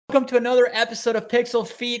Welcome to another episode of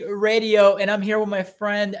PixlFeed Radio, and I'm here with my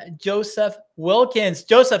friend Joseph Wilkins.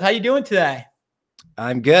 Joseph, how you doing today?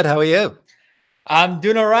 I'm good. How are you? I'm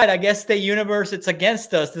doing all right. I guess the universe, it's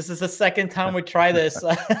against us. This is the second time we try this.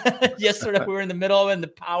 Yesterday we were in the middle and the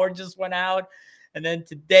power just went out. And then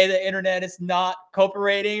today the internet is not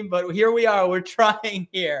cooperating, but here we are. We're trying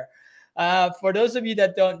here. For those of you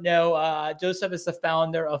that don't know, Joseph is the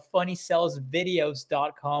founder of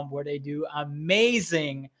funnysellsvideos.com, where they do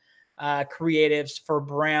amazing creatives for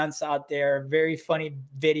brands out there. Very funny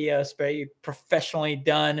videos, very professionally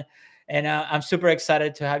done. And I'm super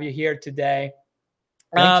excited to have you here today.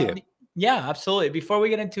 Thank you. Yeah, absolutely. Before we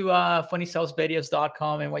get into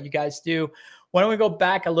funnysellsvideos.com and what you guys do, why don't we go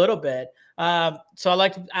back a little bit? So I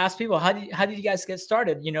like to ask people, how did you guys get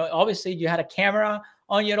started? You know, obviously you had a camera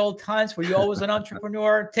on you at all times. Were you always an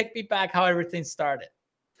entrepreneur? Take me back how everything started.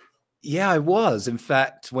 Yeah, I was. In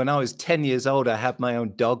fact, when I was 10 years old, I had my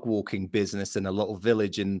own dog walking business in a little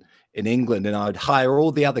village in England, and I would hire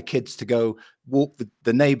all the other kids to go walk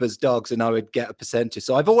the neighbors' dogs, and I would get a percentage.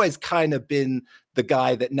 So I've always kind of been the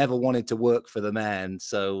guy that never wanted to work for the man.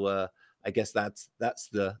 So I guess that's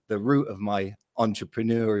the root of my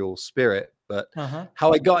entrepreneurial spirit. But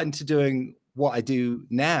how I got into doing what I do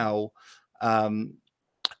now,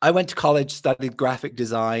 I went to college, studied graphic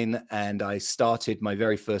design, and I started my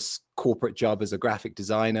very first corporate job as a graphic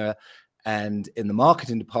designer. And in the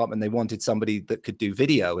marketing department, they wanted somebody that could do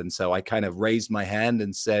video. And so I kind of raised my hand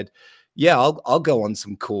and said, yeah, I'll go on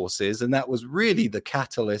some courses. And that was really the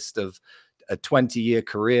catalyst of a 20-year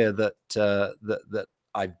career that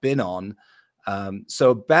I've been on. So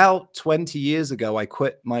about 20 years ago, I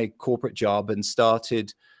quit my corporate job and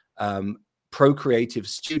started ProCreative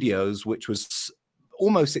Studios, which was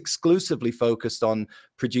almost exclusively focused on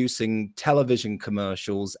producing television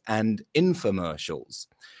commercials and infomercials.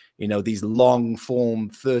 You know, these long form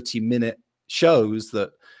 30-minute shows that,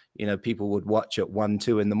 you know, people would watch at 1,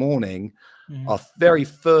 2 in the morning. Our very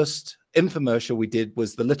first infomercial we did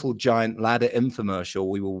was the Little Giant Ladder infomercial.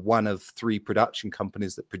 We were one of 3 production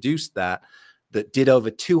companies that produced that did over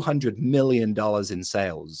 $200 million in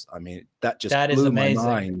sales. I mean, that just blew my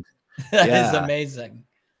mind. That is amazing.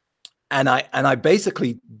 And I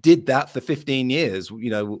basically did that for 15 years, you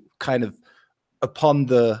know, kind of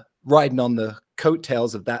riding on the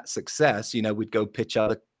coattails of that success. You know, we'd go pitch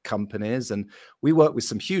other companies, and we worked with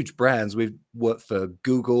some huge brands. We've worked for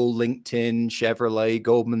Google, LinkedIn, Chevrolet,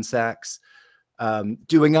 Goldman Sachs,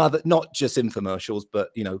 doing other, not just infomercials, but,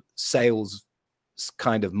 you know, sales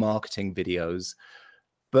kind of marketing videos.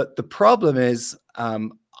 But the problem is,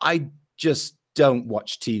 I just don't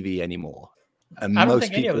watch TV anymore. And I don't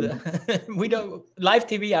think any of that. We don't. Live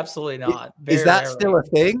TV, absolutely not. Is that still a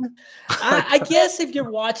thing? I guess if you're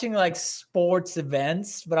watching like sports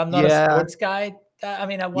events, but I'm not a sports guy. I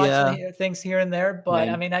mean, I watch things here and there, but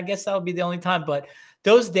I mean, I guess that would be the only time. But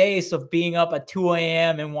those days of being up at 2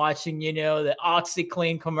 a.m. and watching, you know, the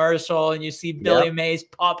OxyClean commercial, and you see Billy Mays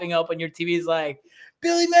popping up on your TV, is like,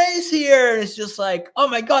 Billy Mays here. And it's just like, oh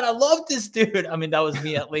my God, I love this dude. I mean, that was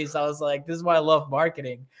me at least. I was like, this is why I love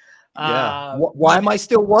marketing. Yeah. Why am I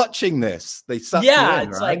still watching this? They suck you in,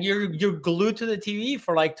 it's right? like you're glued to the TV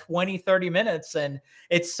for like 20, 30 minutes. And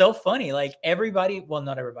it's so funny. Like everybody, well,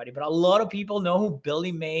 not everybody, but a lot of people know who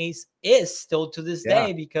Billy Mays is still to this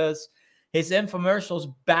day, because his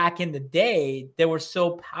infomercials back in the day, they were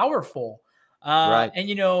so powerful. And,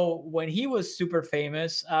 you know, when he was super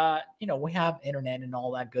famous, you know, we have internet and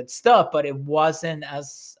all that good stuff, but it wasn't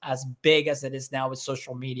as big as it is now with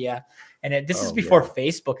social media. And this is before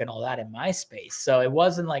Facebook and all that in MySpace. So it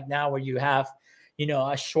wasn't like now where you have, you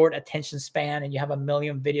know, a short attention span and you have a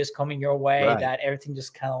million videos coming your way, that everything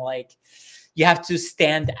just kind of like, you have to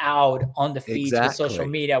stand out on the feeds with social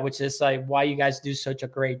media, which is like why you guys do such a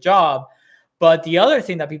great job. But the other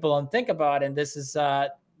thing that people don't think about, and this is,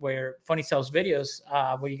 where Funny Sells Videos,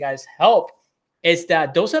 where you guys help, is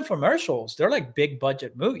that those infomercials, they're like big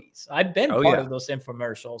budget movies. I've been part of those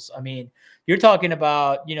infomercials. I mean, you're talking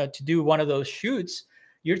about, you know, to do one of those shoots,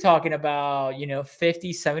 you're talking about, you know,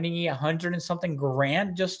 50, 70, 100 and something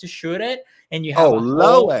grand just to shoot it. And you have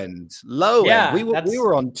low end. We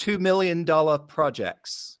were on $2 million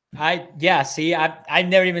projects. See, I've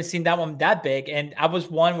never even seen that one that big. And I was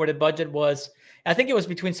one where the budget was, I think it was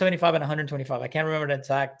between 75 and 125. I can't remember the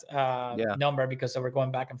exact number because they were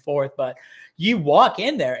going back and forth. But you walk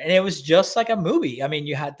in there and it was just like a movie. I mean,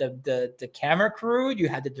 you had the camera crew, you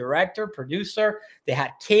had the director, producer, they had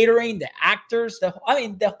catering, the actors, the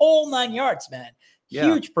whole 9 yards, man.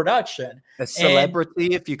 Huge production. A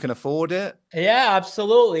celebrity, if you can afford it. Yeah,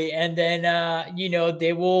 absolutely. And then you know,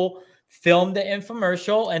 they will film the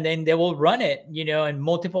infomercial, and then they will run it, you know, in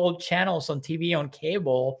multiple channels on TV, on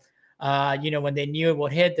cable, you know, when they knew it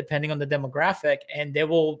would hit, depending on the demographic, and they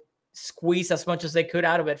will squeeze as much as they could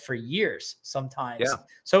out of it for years sometimes. Yeah.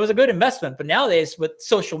 So it was a good investment. But nowadays with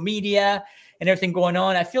social media and everything going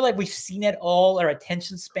on, I feel like we've seen it all. Our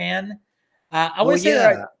attention span, I wouldn't say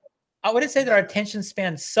that our attention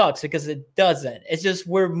span sucks, because it doesn't. It's just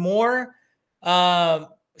we're more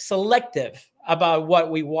selective about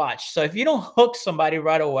what we watch. So if you don't hook somebody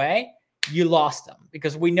right away, you lost them,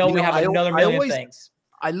 because we know we have another million things.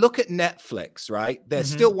 I look at Netflix, right? They're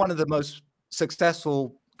still one of the most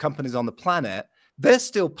successful companies on the planet. They're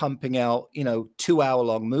still pumping out, you know,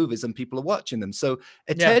 2-hour-long movies, and people are watching them. So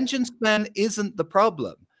attention span isn't the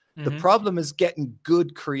problem. The problem is getting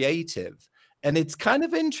good creative. And it's kind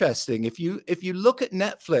of interesting. If you look at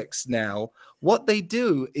Netflix now, what they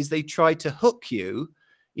do is they try to hook you,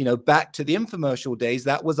 you know, back to the infomercial days.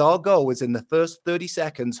 That was our goal, was in the first 30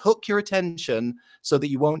 seconds, hook your attention so that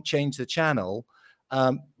you won't change the channel.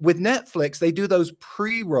 With Netflix, they do those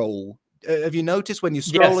pre-roll. Have you noticed when you're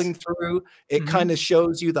scrolling through, it kind of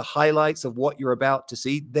shows you the highlights of what you're about to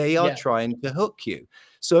see? They are trying to hook you.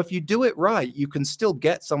 So if you do it right, you can still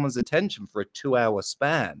get someone's attention for a 2-hour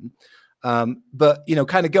span. But, you know,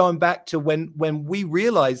 kind of going back to when we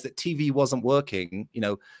realized that TV wasn't working, you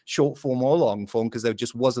know, short form or long form, because there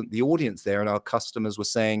just wasn't the audience there, and our customers were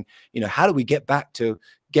saying, you know, how do we get back to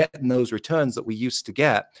getting those returns that we used to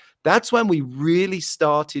get? That's when we really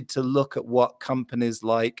started to look at what companies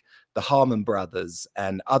like the Harmon Brothers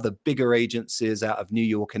and other bigger agencies out of New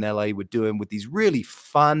York and LA were doing, with these really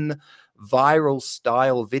fun, viral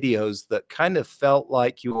style videos that kind of felt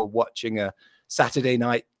like you were watching a Saturday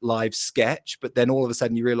Night Live sketch, but then all of a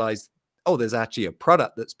sudden you realize, oh, there's actually a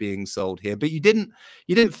product that's being sold here. But you didn't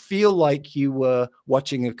feel like you were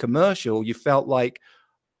watching a commercial. You felt like,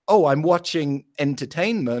 oh, I'm watching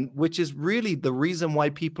entertainment, which is really the reason why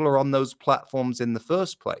people are on those platforms in the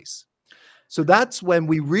first place. So that's when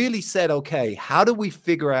we really said, okay, how do we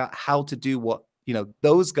figure out how to do what, you know,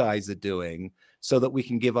 those guys are doing, so that we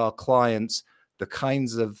can give our clients the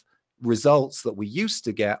kinds of results that we used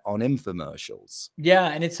to get on infomercials? Yeah,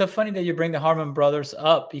 and it's so funny that you bring the Harmon Brothers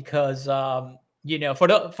up, because you know, for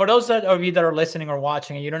those of you that are listening or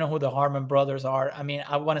watching and you don't know who the Harmon Brothers are, I mean,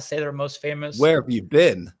 I want to say they're most famous. Where have you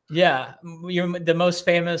been? Yeah, the most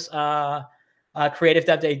famous creative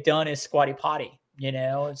that they've done is Squatty Potty. You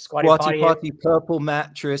know, Squatty Potty, Purple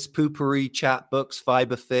Mattress, Poopery, Chatbooks,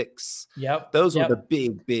 Fiberfix. Yep, those were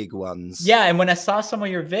the big ones. Yeah, and when I saw some of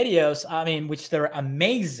your videos, I mean, which they're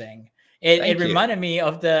amazing, it reminded me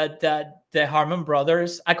of the Harmon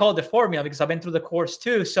Brothers. I call it the formula because I've been through the course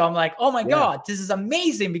too. So I'm like, oh my God, this is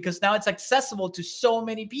amazing, because now it's accessible to so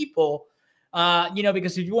many people. You know,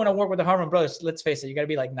 because if you want to work with the Harmon Brothers, let's face it, you got to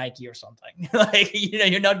be like Nike or something. Like, you know,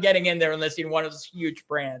 you're not getting in there unless you're one of those huge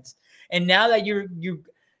brands. And now that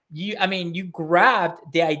I mean, you grabbed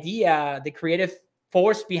the idea, the creative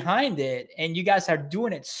force behind it, and you guys are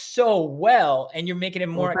doing it so well, and you're making it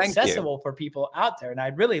more accessible for people out there. And I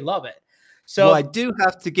really love it. So well, I do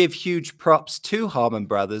have to give huge props to Harmon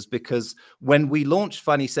Brothers, because when we launched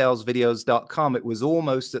funnysalesvideos.com, it was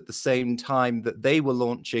almost at the same time that they were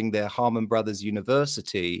launching their Harmon Brothers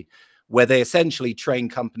University, where they essentially train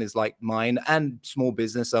companies like mine and small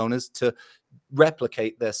business owners to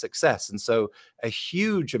replicate their success. And so a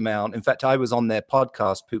huge amount, in fact, I was on their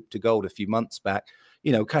podcast, Poop to Gold, a few months back,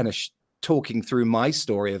 you know, kind of talking through my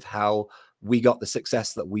story of how we got the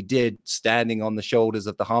success that we did, standing on the shoulders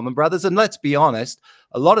of the Harmon Brothers. And let's be honest,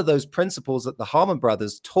 a lot of those principles that the Harmon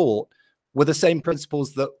Brothers taught were the same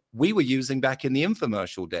principles that we were using back in the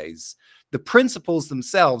infomercial days. The principles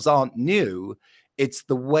themselves aren't new. It's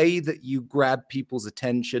the way that you grab people's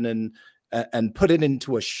attention and put it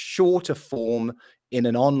into a shorter form in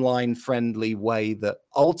an online friendly way that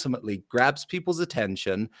ultimately grabs people's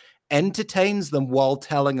attention, entertains them while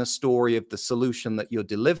telling a story of the solution that you're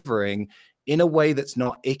delivering in a way that's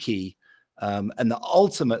not icky. And that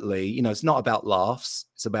ultimately, you know, it's not about laughs,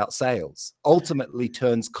 it's about sales. Ultimately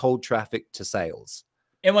turns cold traffic to sales.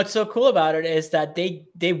 And what's so cool about it is that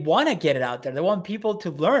they want to get it out there. They want people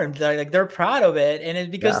to learn. They're proud of it, and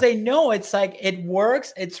it's because they know it's like it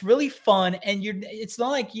works. It's really fun, and it's not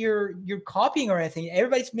like you're copying or anything.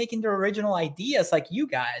 Everybody's making their original ideas, like you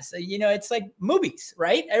guys. You know, it's like movies,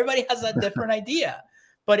 right? Everybody has a different idea,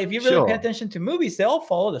 but if you really pay attention to movies, they all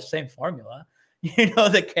follow the same formula. You know,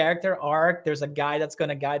 the character arc, there's a guy that's going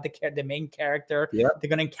to guide the main character. They're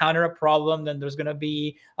going to encounter a problem. Then there's going to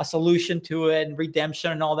be a solution to it and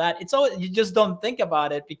redemption and all that. It's all, you just don't think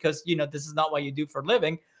about it because, you know, this is not what you do for a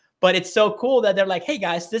living, but it's so cool that they're like, hey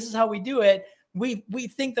guys, this is how we do it. we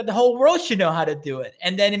think that the whole world should know how to do it.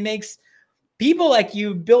 And then it makes people like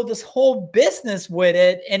you build this whole business with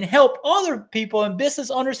it and help other people and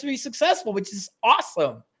business owners to be successful, which is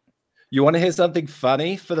awesome. You want to hear something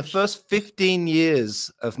funny? For the first 15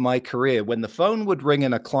 years of my career, when the phone would ring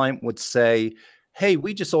and a client would say, hey,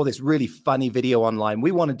 we just saw this really funny video online.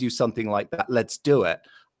 We want to do something like that. Let's do it.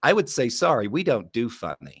 I would say, sorry, we don't do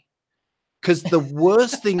funny. Because the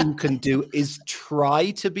worst thing you can do is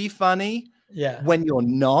try to be funny when you're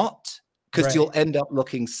not, because you'll end up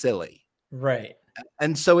looking silly. Right.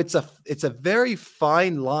 And so it's a very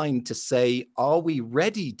fine line to say, are we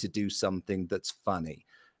ready to do something that's funny?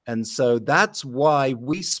 And so that's why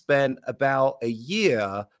we spent about a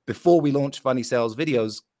year before we launched Funny Sales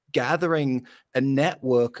Videos gathering a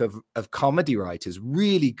network of comedy writers,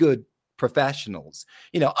 really good professionals.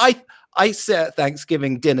 You know, I sit at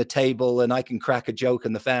Thanksgiving dinner table and I can crack a joke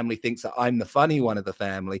and the family thinks that I'm the funny one of the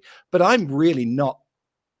family, but I'm really not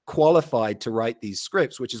qualified to write these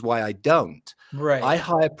scripts, which is why I don't. Right. I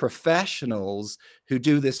hire professionals who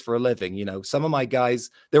do this for a living. You know, some of my guys,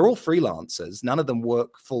 they're all freelancers. None of them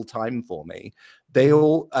work full time for me. They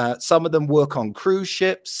all, some of them work on cruise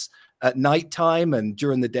ships at nighttime, and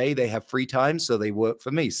during the day they have free time, so they work for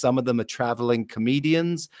me. Some of them are traveling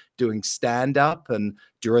comedians doing stand-up, and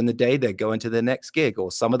during the day they're going to their next gig.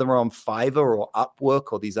 Or some of them are on Fiverr or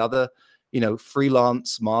Upwork or these other, you know,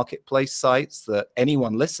 freelance marketplace sites that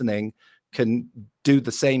anyone listening can do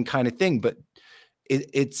the same kind of thing. But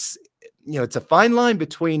it's, you know, it's a fine line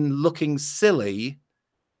between looking silly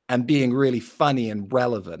and being really funny and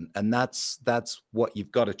relevant. And that's what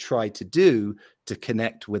you've got to try to do to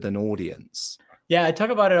connect with an audience. Yeah, I talk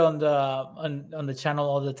about it on the channel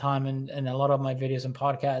all the time, and a lot of my videos and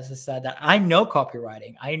podcasts is that I know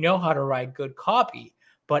copywriting. I know how to write good copy,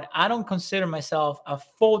 but I don't consider myself a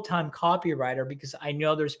full-time copywriter because I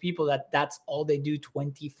know there's people that's all they do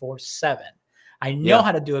 24/7. I know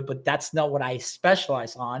how to do it, but that's not what I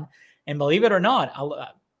specialize on. And believe it or not,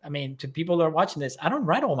 I mean, to people that are watching this, I don't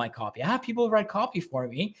write all my copy. I have people write copy for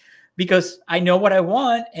me because I know what I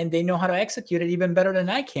want and they know how to execute it even better than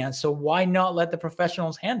I can. So why not let the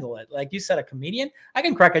professionals handle it? Like you said, a comedian, I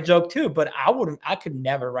can crack a joke too, but I could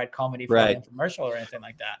never write comedy for an infomercial or anything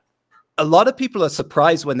like that. A lot of people are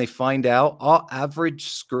surprised when they find out our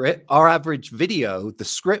average video, the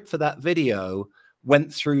script for that video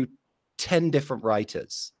went through 10 different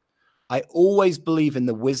writers. I always believe in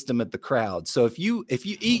the wisdom of the crowd. So if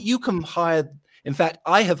you can hire, in fact,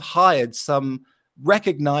 I have hired some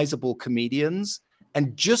recognizable comedians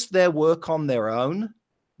and just their work on their own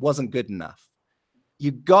wasn't good enough.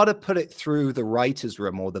 You got to put it through the writer's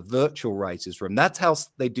room or the virtual writer's room. That's how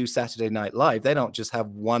they do Saturday Night Live. They don't just have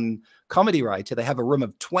one comedy writer. They have a room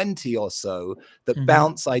of 20 or so that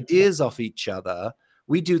bounce ideas off each other.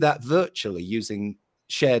 We do that virtually using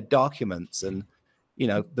shared documents. And, you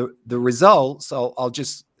know, the results, I'll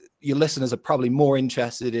just, your listeners are probably more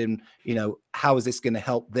interested in, you know, how is this going to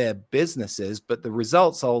help their businesses? But the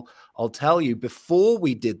results, I'll tell you, before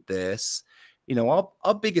we did this, you know,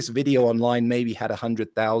 our biggest video online maybe had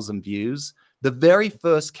 100,000 views. The very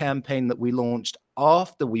first campaign that we launched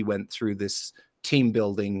after we went through this team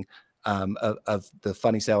building of the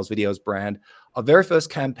Funny Sales Videos brand, our very first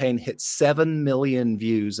campaign hit 7 million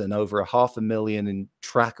views and over 500,000 in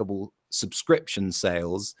trackable subscription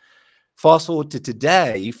sales. Fast forward to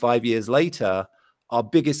today, 5 years later, our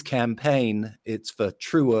biggest campaign, it's for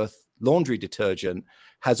True Earth laundry detergent,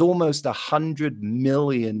 has almost 100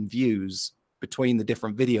 million views between the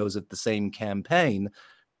different videos of the same campaign,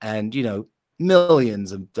 and, you know,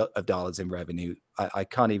 millions of dollars in revenue. I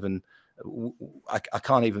can't even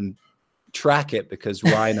track it because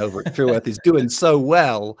Ryan over at True Earth is doing so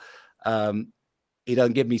well. He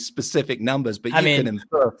doesn't give me specific numbers, but you can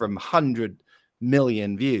infer from 100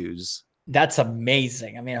 million views. That's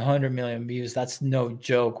amazing. I mean, 100 million views, that's no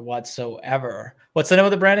joke whatsoever. What's the name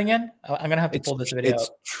of the brand again? I'm going to have to pull this video.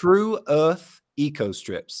 It's True Earth Eco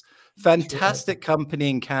Strips. Fantastic company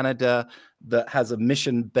in Canada that has a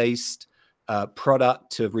mission-based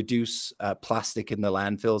product to reduce plastic in the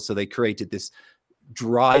landfill. So they created this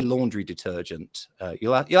dry laundry detergent.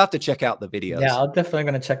 You'll have to check out the videos. Yeah, I'm definitely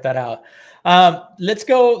going to check that out. Let's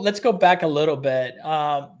go back a little bit.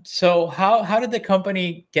 So how did the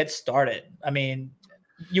company get started? I mean,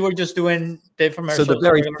 you were just doing the infomercials.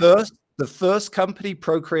 So the first company,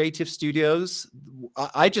 ProCreative Studios,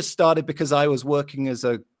 I just started because I was working as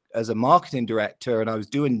a marketing director and I was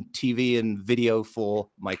doing TV and video for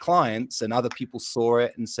my clients, and other people saw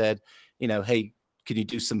it and said, you know, hey, can you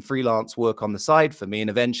do some freelance work on the side for me? And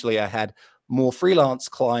eventually I had more freelance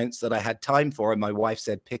clients that I had time for. And my wife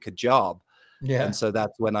said, pick a job. Yeah. And so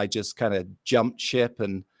that's when I just kind of jumped ship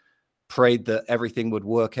and prayed that everything would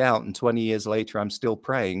work out. And 20 years later, I'm still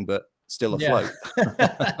praying, but still afloat.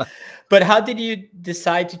 But how did you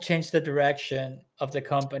decide to change the direction of the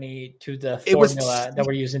company to the formula that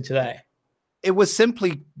we're using today? It was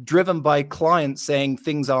simply driven by clients saying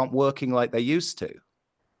things aren't working like they used to.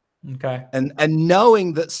 Okay. And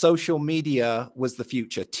knowing that social media was the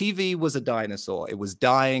future. TV was a dinosaur. It was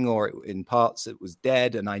dying, or in parts it was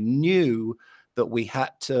dead. And I knew that we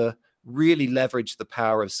had to really leverage the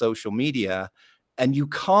power of social media. And you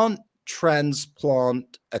can't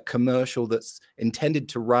transplant a commercial that's intended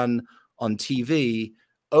to run on TV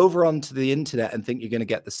over onto the internet and think you're going to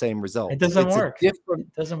get the same result. It doesn't work. It's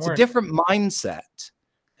a different mindset.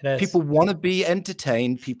 People want to be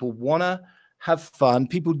entertained. People want to have fun.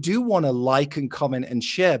 People do want to like and comment and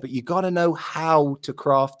share, but you got to know how to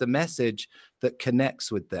craft a message that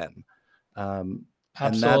connects with them.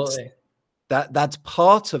 Absolutely. And that's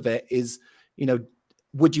part of it is, you know,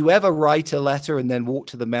 would you ever write a letter and then walk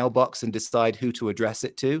to the mailbox and decide who to address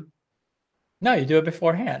it to? No, you do it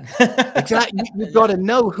beforehand. Exactly. You've got to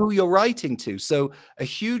know who you're writing to. So a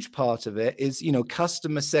huge part of it is, you know,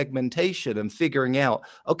 customer segmentation and figuring out,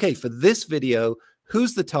 okay, for this video,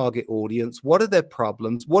 who's the target audience? What are their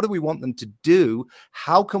problems? What do we want them to do?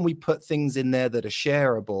 How can we put things in there that are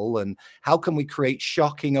shareable? And how can we create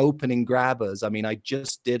shocking opening grabbers? I mean, I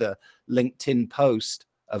just did a LinkedIn post,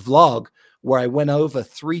 a vlog, where I went over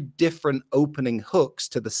 3 different opening hooks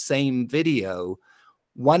to the same video.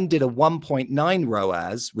 One did a 1.9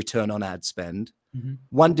 ROAS, return on ad spend.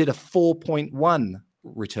 One did a 4.1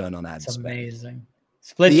 return on ad spend. Amazing.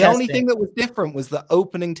 The only thing that was different was the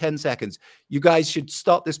opening 10 seconds. You guys should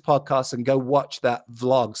stop this podcast and go watch that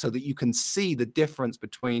vlog so that you can see the difference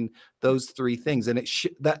between those 3 things. And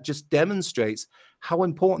that just demonstrates how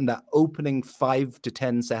important that opening 5 to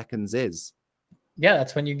 10 seconds is. Yeah,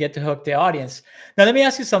 that's when you get to hook the audience. Now, let me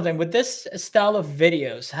ask you something. With this style of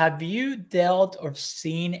videos, have you dealt or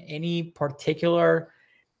seen any particular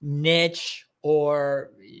niche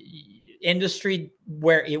or industry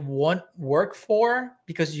where it won't work for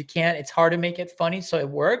because you can't, it's hard to make it funny so it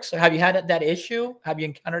works? Or have you had that issue? Have you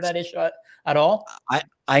encountered that issue at all?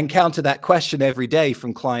 I encounter that question every day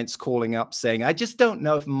from clients calling up saying, I just don't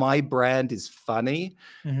know if my brand is funny.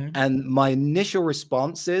 And my initial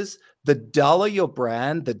response is, the duller your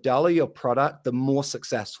brand, the duller your product, the more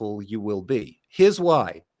successful you will be. Here's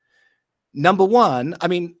why. Number one, I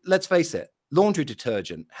mean, let's face it, laundry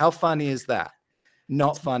detergent. How funny is that?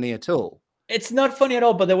 Not funny at all. It's not funny at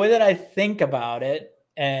all, but the way that I think about it,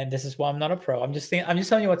 and this is why I'm not a pro, I'm just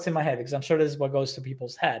telling you what's in my head, because I'm sure this is what goes to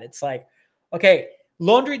people's head. It's like, okay,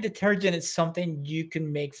 laundry detergent is something you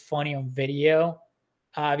can make funny on video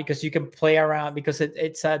because you can play around, because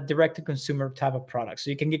it's a direct-to-consumer type of product. So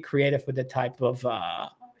you can get creative with the type of,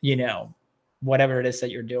 you know, whatever it is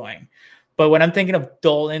that you're doing. But when I'm thinking of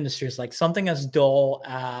dull industries, like something as dull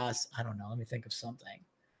as, I don't know, let me think of something.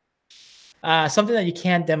 Something that you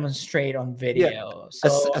can't demonstrate on video. Yeah.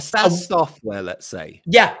 So a SaaS software, let's say.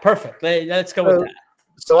 Yeah, perfect. Let's go with that.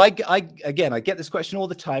 So I get this question all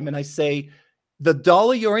the time, and I say, the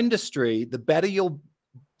duller your industry, the better your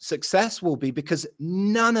success will be, because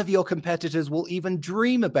none of your competitors will even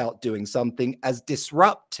dream about doing something as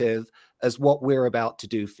disruptive as what we're about to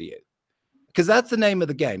do for you. Because that's the name of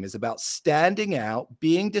the game, is about standing out,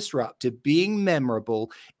 being disruptive, being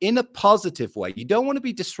memorable in a positive way. You don't want to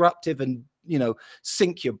be disruptive and, you know,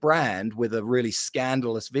 sink your brand with a really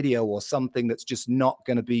scandalous video or something that's just not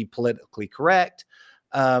going to be politically correct.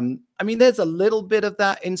 I mean, there's a little bit of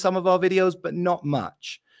that in some of our videos, but not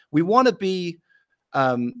much. We want to be,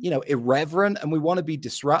 you know, irreverent, and we want to be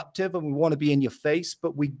disruptive, and we want to be in your face,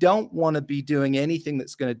 but we don't want to be doing anything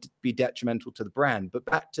that's going to be detrimental to the brand. But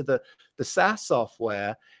back to the SaaS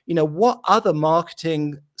software, you know, what other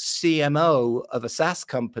marketing CMO of a SaaS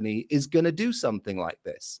company is going to do something like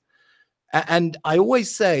this? And I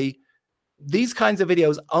always say these kinds of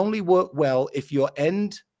videos only work well if your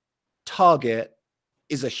end target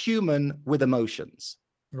is a human with emotions.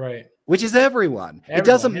 Right. Which is everyone. It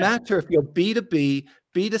doesn't matter if you're B2B,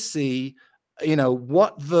 B2C, you know,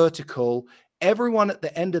 what vertical. Everyone at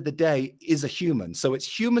the end of the day is a human. So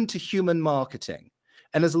it's human to human marketing.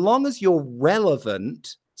 And as long as you're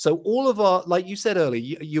relevant, so all of our, like you said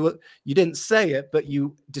earlier, you didn't say it, but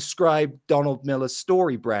you described Donald Miller's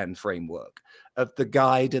story brand framework of the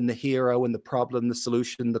guide and the hero and the problem, the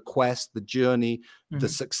solution, the quest, the journey, the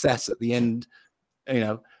success at the end, you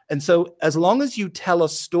know. And so as long as you tell a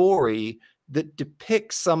story that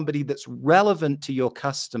depicts somebody that's relevant to your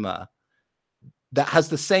customer, that has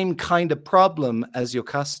the same kind of problem as your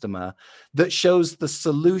customer, that shows the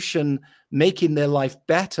solution making their life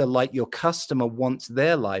better like your customer wants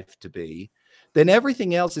their life to be, then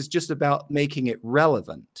everything else is just about making it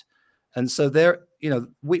relevant. And so there, you know,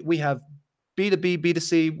 we have B2B,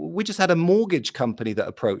 B2C. We just had a mortgage company that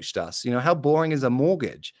approached us. You know, how boring is a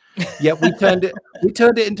mortgage? Yet we turned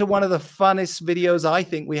it into one of the funnest videos I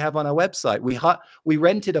think we have on our website. We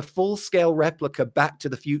rented a full-scale replica Back to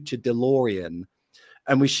the Future DeLorean,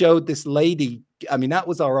 and we showed this lady. I mean, that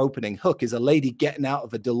was our opening hook, is a lady getting out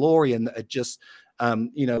of a DeLorean that had just,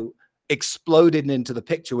 you know, exploded into the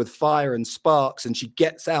picture with fire and sparks. And she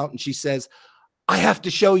gets out and she says, "I have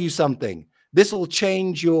to show you something. This will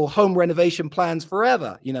change your home renovation plans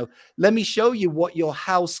forever. You know, let me show you what your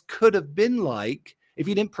house could have been like if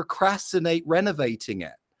you didn't procrastinate renovating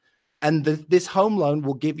it. And this home loan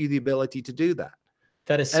will give you the ability to do that."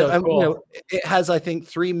 That is so cool. You know, it has, I think,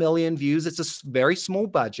 3 million views. It's a very small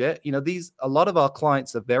budget. You know, a lot of our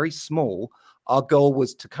clients are very small. Our goal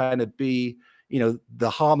was to kind of be, you know, the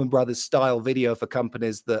Harmon Brothers style video for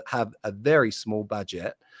companies that have a very small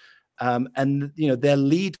budget. And, you know, their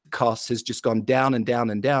lead cost has just gone down and down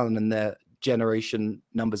and down, and their generation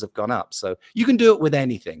numbers have gone up. So you can do it with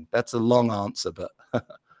anything. That's a long answer, but.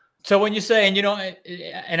 So when you say, and you know,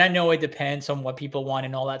 and I know it depends on what people want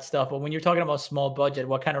and all that stuff, but when you're talking about small budget,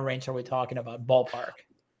 what kind of range are we talking about? Ballpark?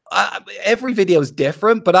 Every video is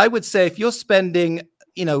different, but I would say if you're spending,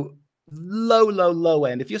 you know, low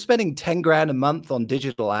end, if you're spending 10 grand a month on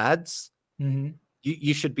digital ads,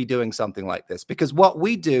 you should be doing something like this, because what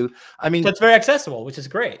we do, I mean, so it's very accessible, which is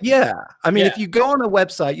great. Yeah. I mean, if you go on a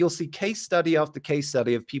website, you'll see case study after case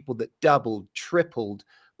study of people that doubled, tripled,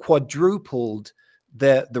 quadrupled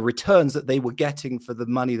the returns that they were getting for the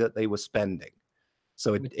money that they were spending.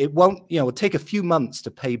 So it won't, you know, it'll take a few months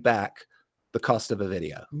to pay back the cost of a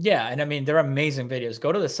video. Yeah. And I mean, they're amazing videos.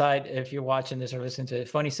 Go to the site if you're watching this or listening to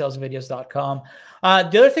funnysalesvideos.com.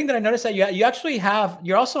 The other thing that I noticed that you actually have,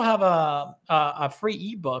 you also have a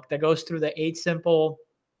free ebook that goes through the 8 simple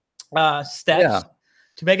steps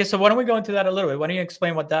to make it. So why don't we go into that a little bit? Why don't you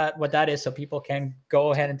explain what that is so people can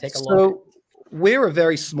go ahead and take a look? We're a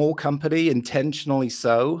very small company, intentionally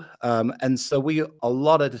so. And so a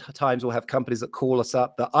lot of times we'll have companies that call us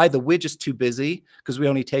up that either we're just too busy because we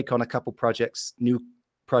only take on a couple projects, new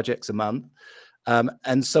projects a month.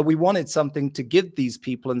 And so we wanted something to give these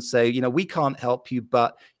people and say, you know, we can't help you,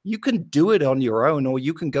 but you can do it on your own, or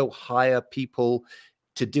you can go hire people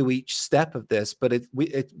to do each step of this. But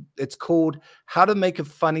it's called How to Make a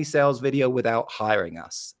Funny Sales Video Without Hiring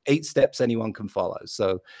Us. 8 steps anyone can follow.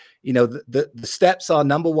 So, you know, the steps are: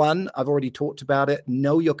 number 1, I've already talked about it.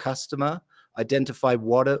 Know your customer. Identify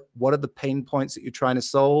what are the pain points that you're trying to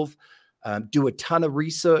solve. Do a ton of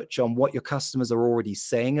research on what your customers are already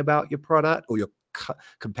saying about your product or your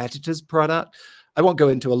competitor's product. I won't go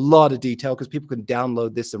into a lot of detail because people can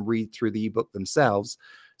download this and read through the ebook themselves.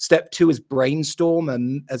 Step 2 is brainstorm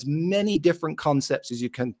and as many different concepts as you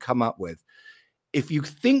can come up with. If you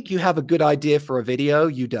think you have a good idea for a video,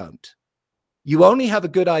 you don't. You only have a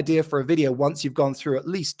good idea for a video once you've gone through at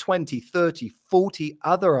least 20, 30, 40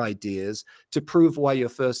 other ideas to prove why your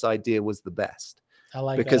first idea was the best. I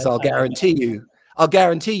like because that. I'll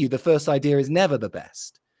guarantee you the first idea is never the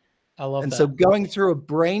best. I love that. And so going through a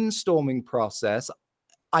brainstorming process,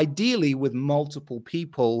 ideally with multiple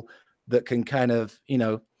people that can kind of, you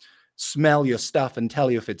know, smell your stuff and tell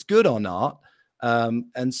you if it's good or not.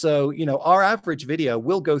 And so, you know, our average video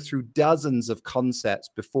will go through dozens of concepts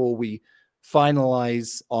before we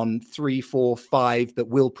finalize on 3, 4, 5 that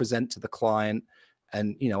we'll present to the client,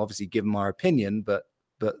 and, you know, obviously give them our opinion, but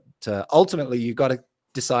ultimately you've got to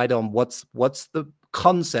decide on what's the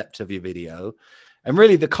concept of your video. And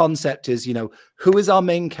really the concept is, you know, who is our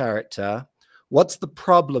main character? What's the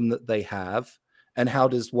problem that they have? And how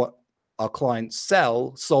does what our clients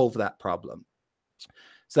sell solve that problem?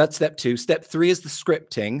 So that's step 2. Step 3 is the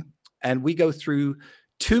scripting. And we go through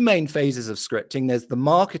 2 main phases of scripting. There's the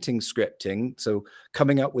marketing scripting. So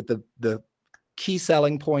coming up with the key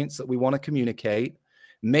selling points that we want to communicate,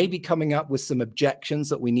 maybe coming up with some objections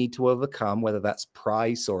that we need to overcome, whether that's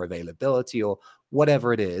price or availability or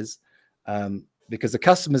whatever it is, because the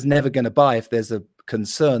customer's never going to buy if there's a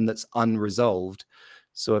concern that's unresolved.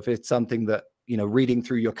 So if it's something that, you know, reading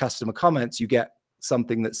through your customer comments, you get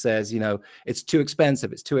something that says, you know, it's too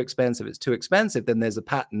expensive, it's too expensive, it's too expensive, then there's a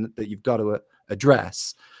pattern that you've got to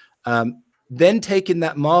address. Then taking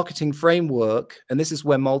that marketing framework, and this is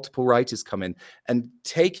where multiple writers come in, and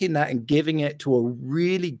taking that and giving it to a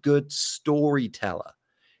really good storyteller,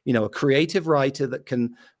 you know, a creative writer that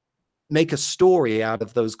can make a story out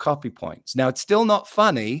of those copy points. Now, it's still not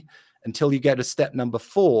funny, until you get to step number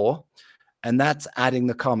 4. And that's adding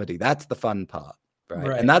the comedy. That's the fun part,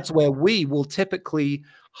 right? And that's where we will typically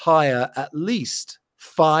hire at least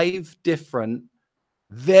 5 different,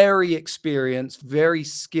 very experienced, very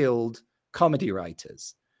skilled comedy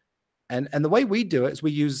writers. And the way we do it is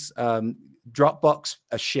we use Dropbox,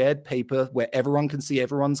 a shared paper where everyone can see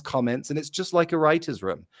everyone's comments. And it's just like a writer's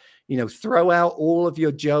room. You know, throw out all of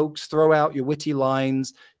your jokes, throw out your witty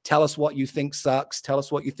lines, tell us what you think sucks, tell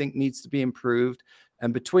us what you think needs to be improved.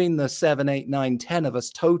 And between the 7, 8, 9, 10 of us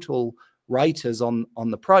total writers on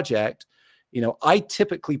the project, you know, I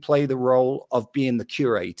typically play the role of being the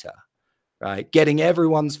curator, right? Getting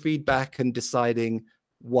everyone's feedback and deciding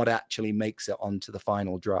what actually makes it onto the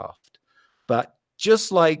final draft. But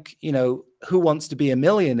just like, you know, Who Wants to Be a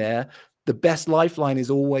Millionaire, the best lifeline is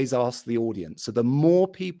always ask the audience. So the more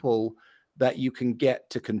people that you can get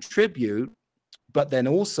to contribute, but then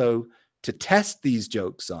also to test these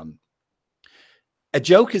jokes on. A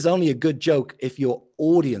joke is only a good joke if your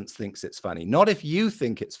audience thinks it's funny, not if you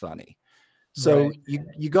think it's funny. So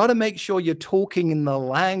you got to make sure you're talking in the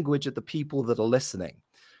language of the people that are listening.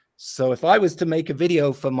 So if I was to make a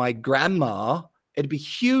video for my grandma, it'd be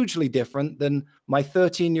hugely different than my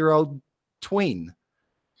 13-year-old tween.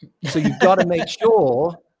 So you've got to make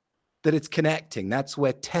sure that it's connecting. That's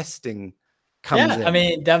where testing comes in. I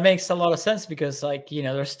mean, that makes a lot of sense because, like, you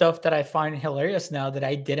know, there's stuff that I find hilarious now that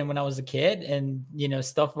I didn't when I was a kid. And, you know,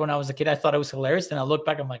 stuff when I was a kid, I thought it was hilarious. And I look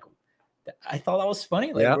back, I'm like, I thought that was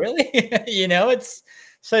funny. Like, really? You know, it's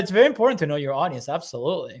very important to know your audience.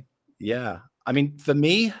 Absolutely. Yeah. I mean, for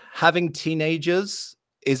me, having teenagers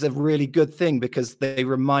is a really good thing because they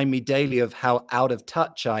remind me daily of how out of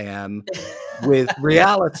touch I am with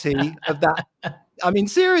reality of that. I mean,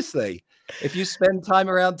 seriously, if you spend time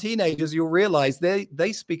around teenagers, you'll realize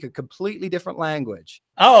they speak a completely different language.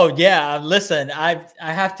 Oh yeah. Listen,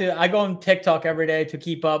 I go on TikTok every day to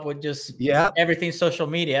keep up with just everything social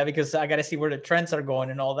media because I got to see where the trends are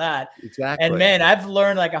going and all that. Exactly. And man, I've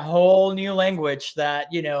learned like a whole new language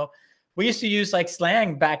that, you know, we used to use like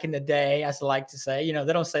slang back in the day, as I like to say. You know,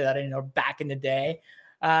 they don't say that anymore. Back in the day,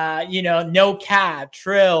 you know, no cap,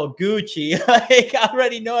 trill, Gucci. Like, I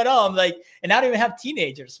already know it all. I'm like, and I don't even have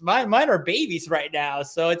teenagers. Mine are babies right now,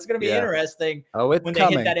 so it's gonna be interesting. When they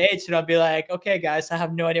hit that age, and I'll be like, okay, guys, I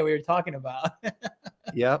have no idea what you're talking about.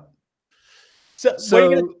 Yep. So what are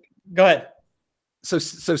you gonna, go ahead. So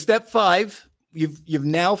step 5, you've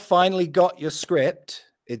now finally got your script.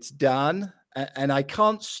 It's done. And I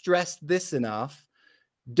can't stress this enough.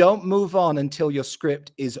 Don't move on until your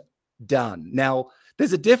script is done. Now,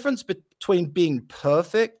 there's a difference between being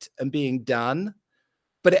perfect and being done,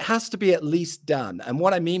 but it has to be at least done. And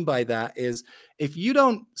what I mean by that is if you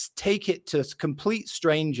don't take it to complete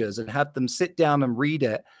strangers and have them sit down and read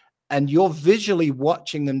it, and you're visually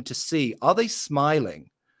watching them to see, are they smiling?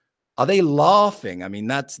 Are they laughing? I mean,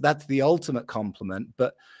 that's the ultimate compliment.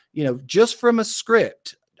 But, you know, just from a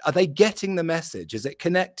script, are they getting the message? Is it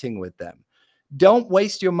connecting with them? Don't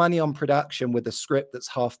waste your money on production with a script that's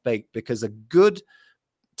half-baked, because a good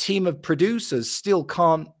team of producers still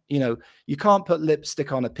can't, you know, you can't put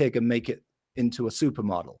lipstick on a pig and make it into a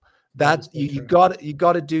supermodel. That you got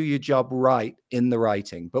to do your job right in the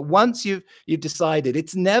writing. But once you've decided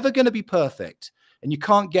it's never going to be perfect, and you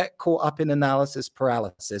can't get caught up in analysis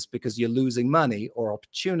paralysis because you're losing money or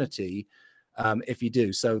opportunity if you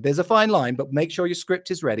do. So there's a fine line, but make sure your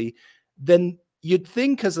script is ready. Then you'd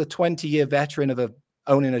think, as a 20-year veteran of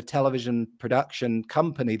owning a television production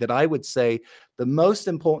company, that I would say the most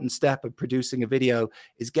important step of producing a video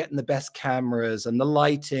is getting the best cameras and the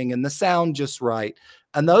lighting and the sound just right.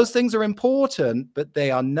 And those things are important, but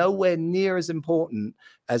they are nowhere near as important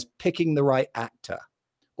as picking the right actor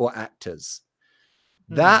or actors.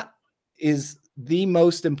 That is the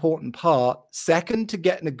most important part. Second to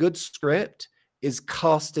getting a good script is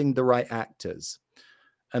casting the right actors.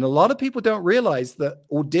 And a lot of people don't realize that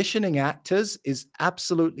auditioning actors is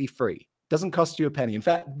absolutely free. Doesn't cost you a penny. In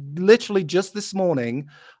fact, literally just this morning,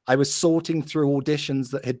 I was sorting through auditions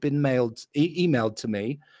that had been emailed to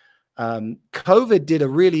me. COVID did a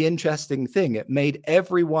really interesting thing. It made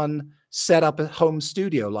everyone set up a home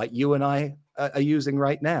studio like you and I are using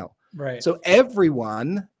right now. Right. So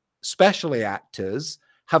everyone, especially actors,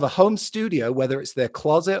 have a home studio, whether it's their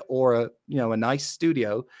closet or a nice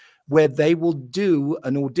studio, where they will do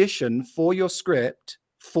an audition for your script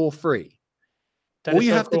for free. All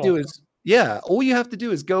you have to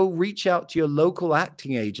do is go reach out to your local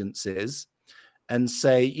acting agencies and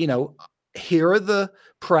say, you know, here are the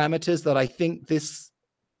parameters that I think this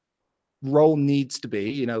role needs to be,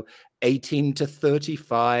 you know, 18 to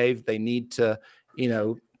 35. They need to, you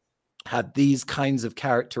know, have these kinds of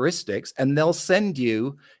characteristics, and they'll send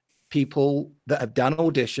you people that have done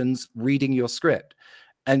auditions reading your script.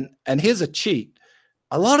 And here's a cheat.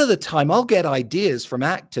 A lot of the time I'll get ideas from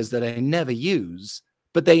actors that I never use,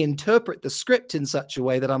 but they interpret the script in such a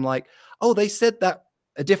way that I'm like, oh, they said that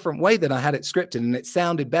a different way than I had it scripted and it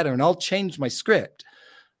sounded better, and I'll change my script.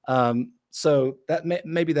 So that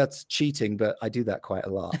maybe that's cheating, but I do that quite a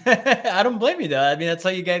lot. I don't blame you though. I mean, that's how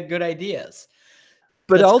you get good ideas.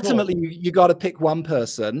 But that's ultimately, cool. You got to pick one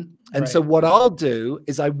person. And so what I'll do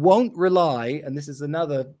is I won't rely, and this is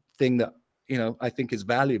another thing that, you know, I think is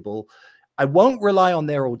valuable. I won't rely on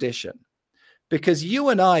their audition, because you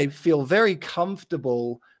and I feel very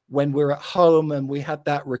comfortable when we're at home and we have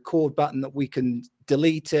that record button that we can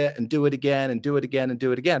delete it and do it again and do it again and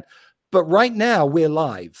do it again. But right now we're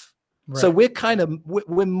live. Right. So we're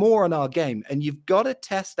we're more on our game, and you've got to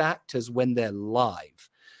test actors when they're live.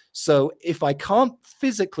 So if I can't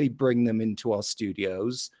physically bring them into our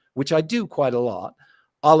studios, which I do quite a lot,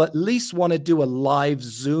 I'll at least want to do a live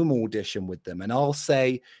Zoom audition with them. And I'll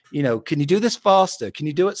say, you know, can you do this faster? Can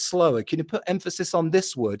you do it slower? Can you put emphasis on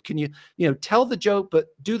this word? Can you, you know, tell the joke, but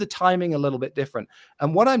do the timing a little bit different?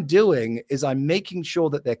 And what I'm doing is I'm making sure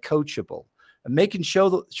that they're coachable, and making sure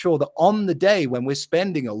that on the day when we're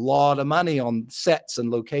spending a lot of money on sets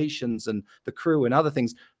and locations and the crew and other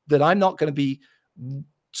things, that I'm not going to be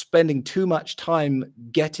spending too much time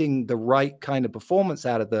getting the right kind of performance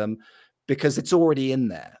out of them, because it's already in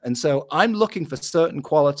there. And so I'm looking for certain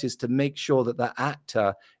qualities to make sure that that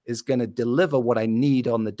actor is going to deliver what I need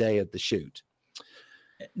on the day of the shoot.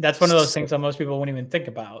 That's one of those things that most people won't even think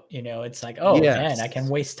about. You know, it's like, oh man, I can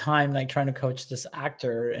waste time like trying to coach this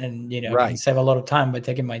actor, and, you know, I can save a lot of time by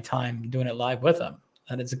taking my time doing it live with them.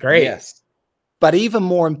 And it's great. Yes. But even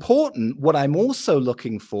more important, what I'm also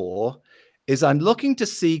looking for is I'm looking to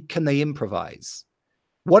see, can they improvise?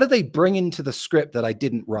 What do they bring into the script that I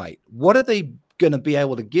didn't write? What are they going to be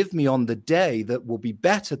able to give me on the day that will be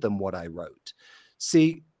better than what I wrote?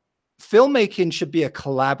 See, filmmaking should be a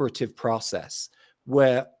collaborative process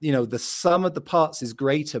where, you know, the sum of the parts is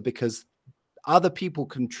greater because other people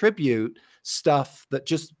contribute stuff that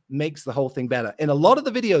just makes the whole thing better. In a lot of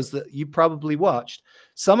the videos that you probably watched,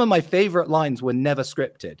 some of my favorite lines were never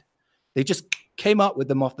scripted. They just came up with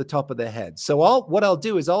them off the top of their head. So what I'll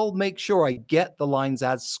do is I'll make sure I get the lines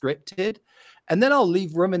as scripted, and then I'll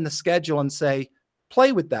leave room in the schedule and say,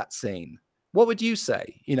 play with that scene. What would you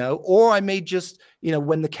say? You know, or I may just, you know,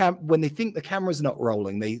 when they think the camera's not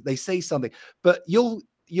rolling, they say something, but you'll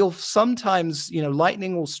sometimes, you know,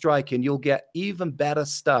 lightning will strike and you'll get even better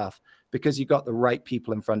stuff because you got the right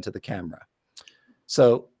people in front of the camera.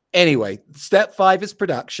 So anyway, step 5 is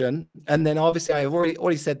production. And then obviously I've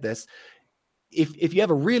already said this. If you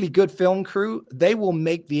have a really good film crew, they will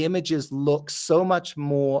make the images look so much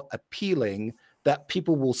more appealing that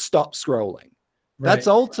people will stop scrolling. Right. That's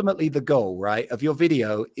ultimately the goal, right, of your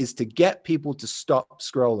video, is to get people to stop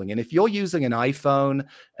scrolling. And if you're using an iPhone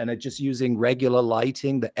and are just using regular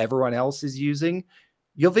lighting that everyone else is using,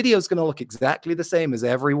 your video is going to look exactly the same as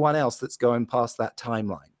everyone else that's going past that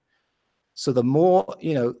timeline. So the more,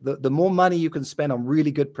 you know, the more money you can spend on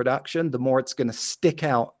really good production, the more it's going to stick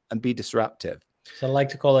out and be disruptive. So I like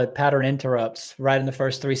to call it pattern interrupts right in the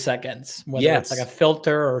first 3 seconds, whether it's like a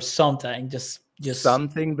filter or something, just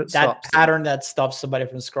something that pattern that stops somebody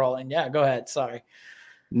from scrolling. Yeah, go ahead. Sorry.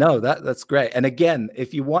 No, that's great. And again,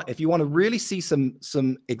 if you want to really see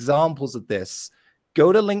some examples of this,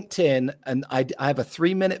 go to LinkedIn, and I have a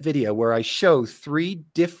 3-minute video where I show 3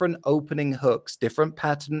 different opening hooks, different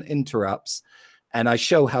pattern interrupts, and I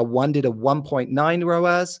show how one did a 1.9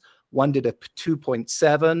 ROAS, one did a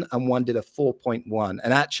 2.7, and one did a 4.1.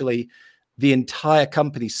 And actually, the entire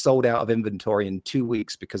company sold out of inventory in 2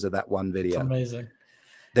 weeks because of that one video. That's amazing.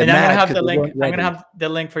 And I'm gonna have the link. I'm gonna have the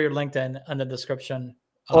link for your LinkedIn in the description.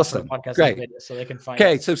 Awesome. Podcast Great. Video, so they can find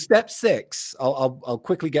okay. it. So step 6, I'll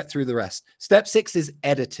quickly get through the rest. Step 6 is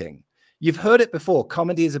editing. You've heard it before.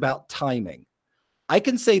 Comedy is about timing. I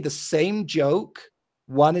can say the same joke.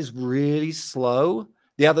 One is really slow.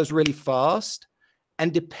 The other is really fast.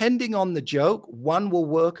 And depending on the joke, one will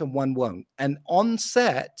work and one won't. And on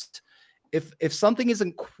set, if something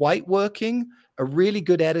isn't quite working, a really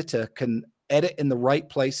good editor can edit in the right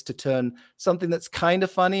place to turn something that's kind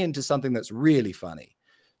of funny into something that's really funny.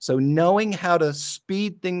 So knowing how to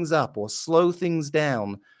speed things up or slow things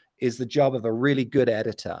down is the job of a really good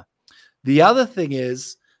editor. The other thing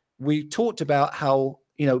is, we talked about how,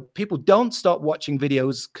 you know, people don't stop watching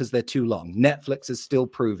videos because they're too long. Netflix is still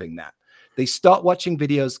proving that. They start watching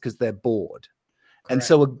videos because they're bored. Correct. And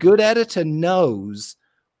so a good editor knows,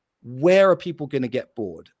 where are people going to get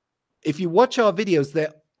bored? If you watch our videos,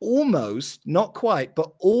 they're almost, not quite,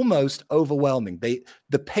 but almost overwhelming.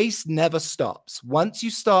 The pace never stops. Once you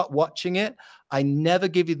start watching it, I never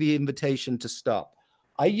give you the invitation to stop.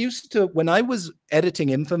 I used to, when I was editing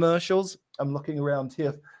infomercials, I'm looking around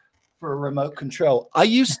here for a remote control. I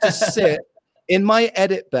used to sit in my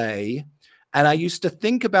edit bay and I used to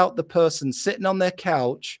think about the person sitting on their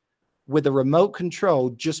couch with a remote control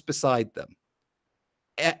just beside them.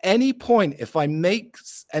 At any point, if I make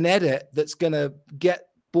an edit that's going to get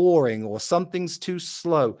boring or something's too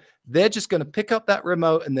slow, they're just going to pick up that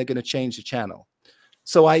remote and they're going to change the channel.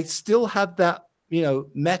 So I still have that, you know,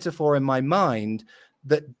 metaphor in my mind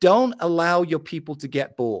that don't allow your people to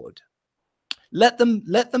get bored. Let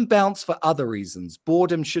them bounce for other reasons.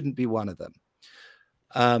 Boredom shouldn't be one of them.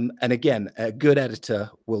 And again, a good editor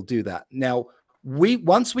will do that. Now,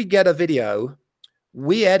 once we get a video,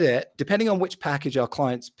 we edit, depending on which package our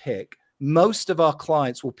clients pick. Most of our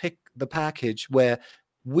clients will pick the package where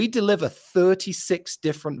we deliver 36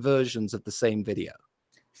 different versions of the same video.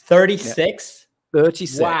 36? Yeah,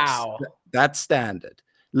 36. Wow. That's standard.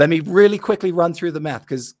 Let me really quickly run through the math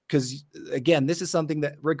because again, this is something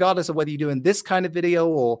that regardless of whether you're doing this kind of video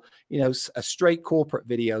or, you know, a straight corporate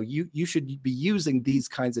video, you should be using these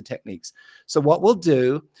kinds of techniques. So what we'll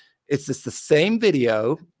do, it's just the same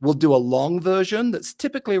video. We'll do a long version that's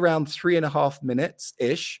typically around 3.5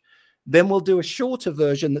 minutes-ish. Then we'll do a shorter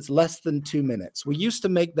version that's less than 2 minutes. We used to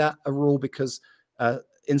make that a rule because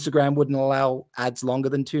Instagram wouldn't allow ads longer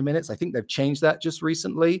than 2 minutes. I think they've changed that just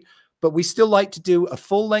recently. But we still like to do a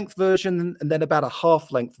full-length version and then about a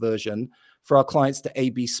half-length version for our clients to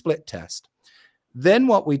A/B split test. Then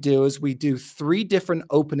what we do is we do 3 different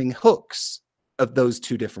opening hooks of those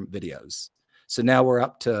 2 different videos. So now we're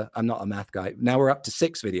up to, I'm not a math guy, now we're up to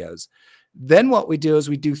 6 videos. Then what we do is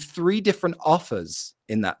we do 3 different offers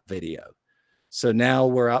in that video. So now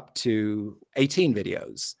we're up to 18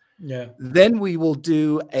 videos. Yeah. Then we will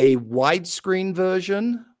do a widescreen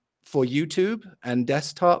version for YouTube and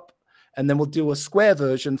desktop. And then we'll do a square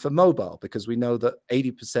version for mobile because we know that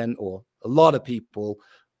 80% or a lot of people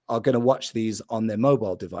are going to watch these on their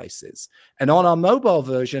mobile devices. And on our mobile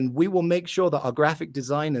version, we will make sure that our graphic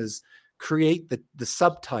designers create the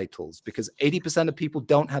subtitles because 80% of people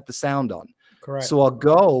don't have the sound on. Correct. So our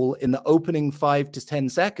goal in the opening 5 to 10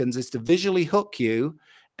 seconds is to visually hook you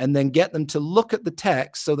and then get them to look at the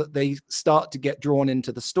text so that they start to get drawn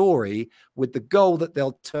into the story with the goal that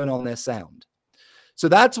they'll turn on their sound. So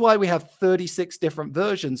that's why we have 36 different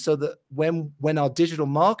versions so that when our digital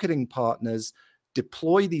marketing partners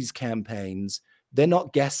deploy these campaigns, they're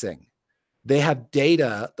not guessing. They have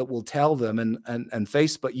data that will tell them, and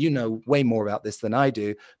Facebook, you know way more about this than I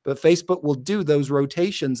do, but Facebook will do those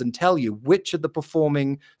rotations and tell you which of the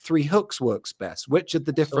performing 3 hooks works best, which of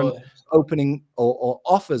the different opening or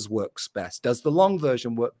offers works best. Does the long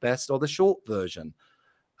version work best or the short version?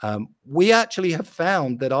 We actually have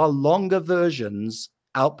found that our longer versions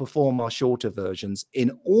outperform our shorter versions in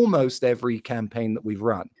almost every campaign that we've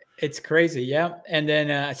run. It's crazy, yeah. And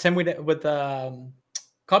then same with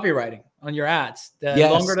copywriting on your ads. The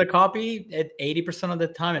longer the copy, at 80% of the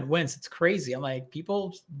time it wins. It's crazy. I'm like,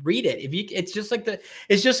 people read it. It's just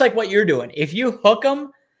like what you're doing. If you hook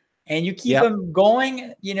them and you keep them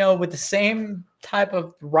going, you know, with the same type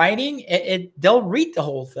of writing, they'll read the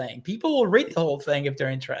whole thing. People will read the whole thing if they're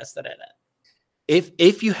interested in it.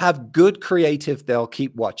 If you have good creative, they'll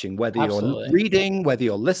keep watching, whether you're reading, whether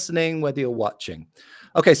you're listening, whether you're watching.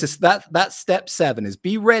 Okay, so that's step 7 is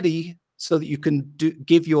be ready so that you can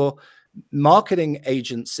give your marketing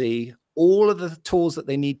agency all of the tools that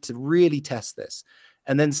they need to really test this.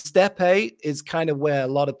 And then step 8 is kind of where a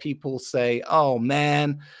lot of people say, oh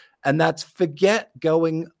man, and that's forget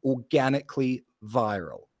going organically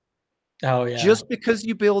viral. Oh yeah. Just because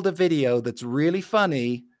you build a video that's really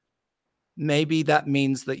funny, maybe that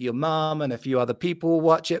means that your mom and a few other people will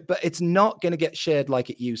watch it, but it's not going to get shared like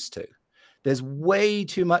it used to. There's way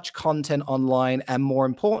too much content online. And more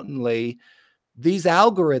importantly, these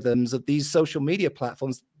algorithms of these social media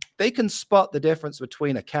platforms, they can spot the difference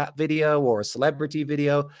between a cat video or a celebrity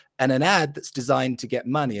video and an ad that's designed to get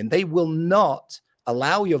money. And they will not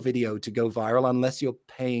allow your video to go viral unless you're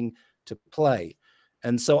paying to play.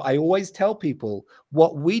 And so I always tell people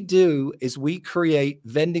what we do is we create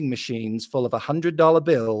vending machines full of $100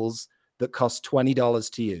 bills that cost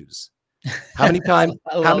 $20 to use. How many times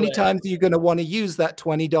are you going to want to use that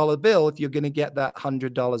 $20 bill if you're going to get that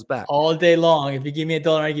 $100 back? All day long. If you give me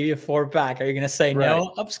 $1, I give you 4 back. Are you going to say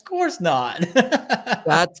no? Of course not.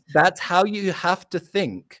 That's how you have to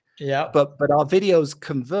think. Yeah. But our videos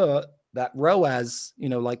convert that ROAS, you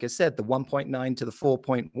know, like I said, the 1.9 to the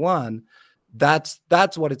 4.1. That's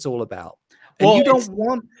what it's all about. And Well,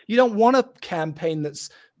 you don't want a campaign that's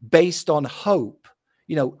based on hope.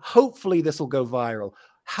 You know, hopefully this will go viral.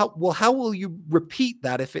 How will you repeat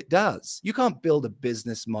that if it does? You can't build a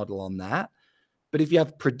business model on that. But if you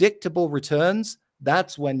have predictable returns,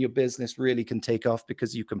 that's when your business really can take off,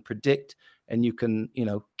 because you can predict and you can, you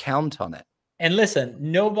know, count on it. and listen,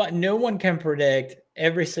 no one can predict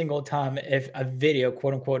every single time if a video,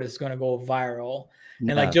 quote unquote, is going to go viral.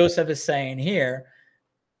 And like Joseph is saying here,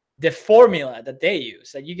 the formula that they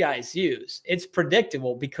use, that you guys use, it's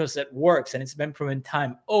predictable because it works and it's been proven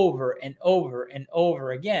time over and over and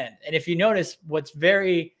over again. And if you notice, what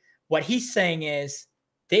he's saying is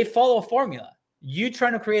they follow a formula. You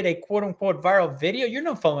trying to create a quote unquote viral video, you're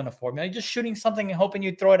not following a formula. You're just shooting something and hoping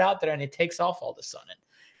you throw it out there and it takes off all of a sudden.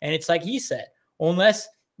 And it's like he said, unless,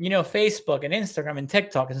 you know, Facebook and Instagram and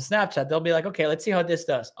TikTok and Snapchat, they'll be like, okay, let's see how this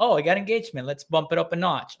does. Oh, I got engagement. Let's bump it up a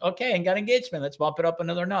notch. Okay, and got engagement. Let's bump it up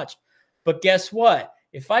another notch. But guess what?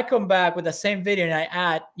 If I come back with the same video and I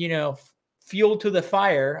add, you know, fuel to the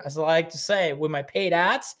fire, as I like to say, with my paid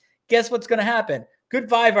ads, guess what's going to happen?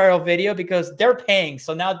 Goodbye viral video, because they're paying.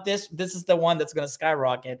 So now this is the one that's going to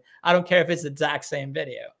skyrocket. I don't care if it's the exact same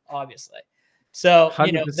video, obviously. So, 100%.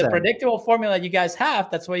 You know, the predictable formula you guys have,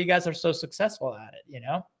 that's why you guys are so successful at it, you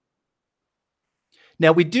know?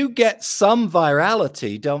 Now, we do get some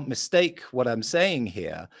virality. Don't mistake what I'm saying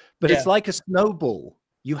here, but it's like a snowball.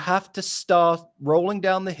 You have to start rolling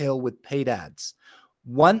down the hill with paid ads.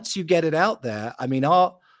 Once you get it out there, I mean,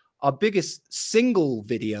 our biggest single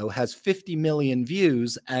video has 50 million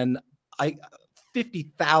views and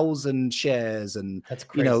 50,000 shares, and that's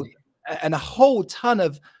crazy. You know, and a whole ton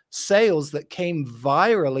of sales that came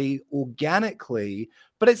virally organically,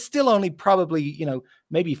 but it's still only probably, you know,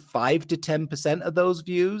 maybe 5 to 10% of those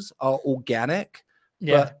views are organic.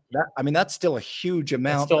 Yeah. But I mean, that's still a huge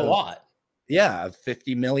amount. That's still a lot. Yeah.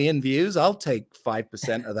 50 million views. I'll take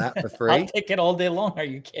 5% of that for free. I'll take it all day long. Are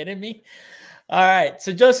you kidding me? All right.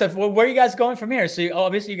 So Joseph, where are you guys going from here? So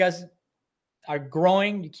obviously you guys are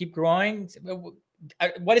growing, you keep growing.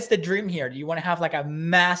 What is the dream here? Do you want to have like a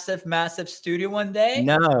massive, massive studio one day?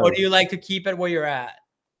 No. Or do you like to keep it where you're at?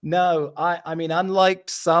 No, I mean, unlike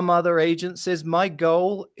some other agencies, my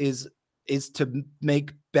goal is to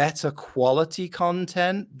make better quality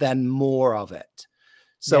content than more of it.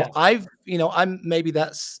 So maybe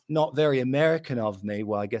that's not very American of me.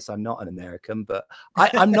 Well, I guess I'm not an American, but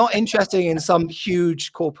I'm not interested in some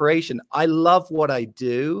huge corporation. I love what I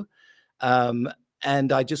do.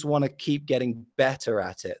 And I just want to keep getting better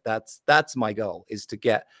at it. That's my goal, is to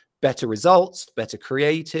get better results, better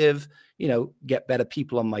creative, you know, get better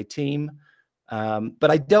people on my team.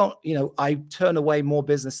 But I don't, you know, I turn away more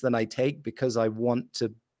business than I take, because I want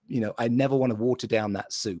to, you know, I never want to water down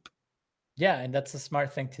that soup. Yeah. And that's a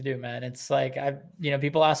smart thing to do, man. It's like, you know,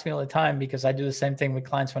 people ask me all the time, because I do the same thing with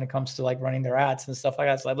clients when it comes to like running their ads and stuff like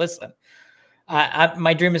that. It's like, listen,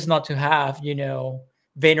 my dream is not to have, you know,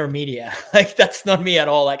 VaynerMedia. Like, that's not me at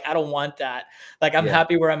all. Like, I don't want that. Like, I'm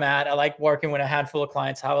happy where I'm at. I like working with a handful of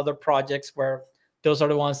clients, have other projects where those are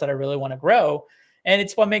the ones that I really want to grow. And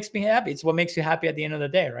it's what makes me happy. It's what makes you happy at the end of the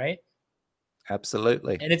day, right?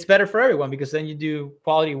 Absolutely. And it's better for everyone, because then you do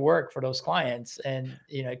quality work for those clients, and,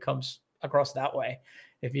 you know, it comes across that way.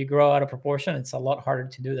 If you grow out of proportion, it's a lot harder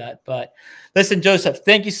to do that. But listen, Joseph,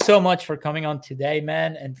 thank you so much for coming on today,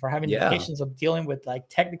 man, and for having the patience of dealing with like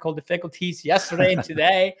technical difficulties yesterday and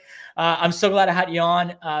today. I'm so glad I had you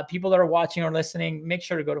on. People that are watching or listening, make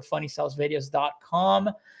sure to go to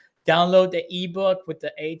funnysellsvideos.com, download the ebook with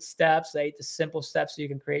the 8 steps, the simple steps, so you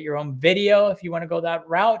can create your own video if you want to go that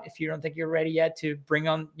route. If you don't think you're ready yet to bring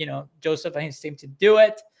on, you know, Joseph and his team to do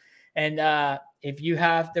it. And if you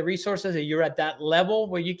have the resources, or you're at that level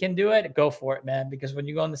where you can do it, go for it, man. Because when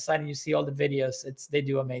you go on the site and you see all the videos, they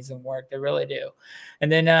do amazing work. They really do.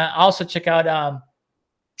 And then also check out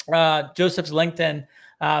Joseph's LinkedIn.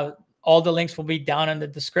 All the links will be down in the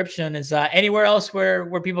description. Is anywhere else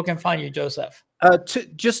where people can find you, Joseph?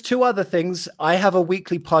 Just 2 other things. I have a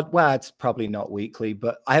weekly well, it's probably not weekly,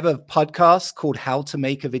 but I have a podcast called How to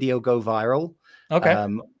Make a Video Go Viral. Okay.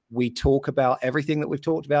 We talk about everything that we've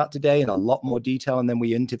talked about today in a lot more detail. And then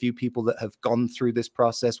we interview people that have gone through this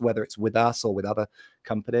process, whether it's with us or with other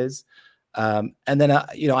companies. And then,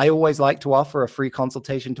 you know, I always like to offer a free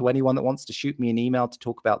consultation to anyone that wants to shoot me an email to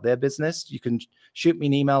talk about their business. You can shoot me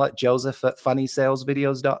an email at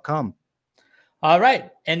joseph@funnysellsvideos.com. All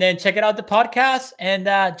right. And then check it out, the podcast.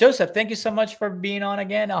 And Joseph, thank you so much for being on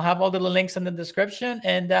again. I'll have all the links in the description.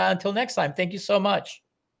 And until next time, thank you so much.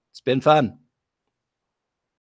 It's been fun.